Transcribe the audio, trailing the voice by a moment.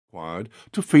required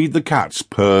to feed the cats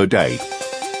per day.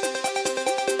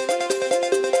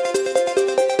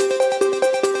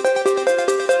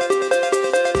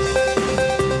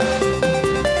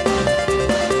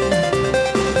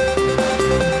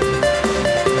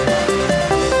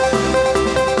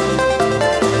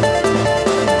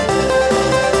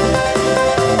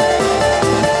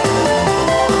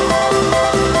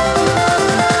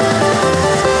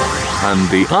 And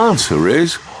the answer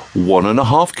is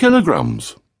 1.5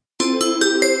 kilograms.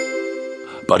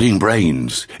 Budding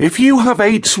brains, if you have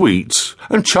 8 sweets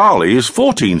and Charlie is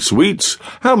 14 sweets,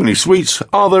 how many sweets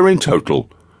are there in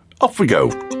total? Off we go.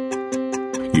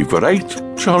 You've got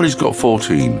 8, Charlie's got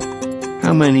 14.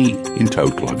 How many in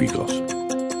total have you got?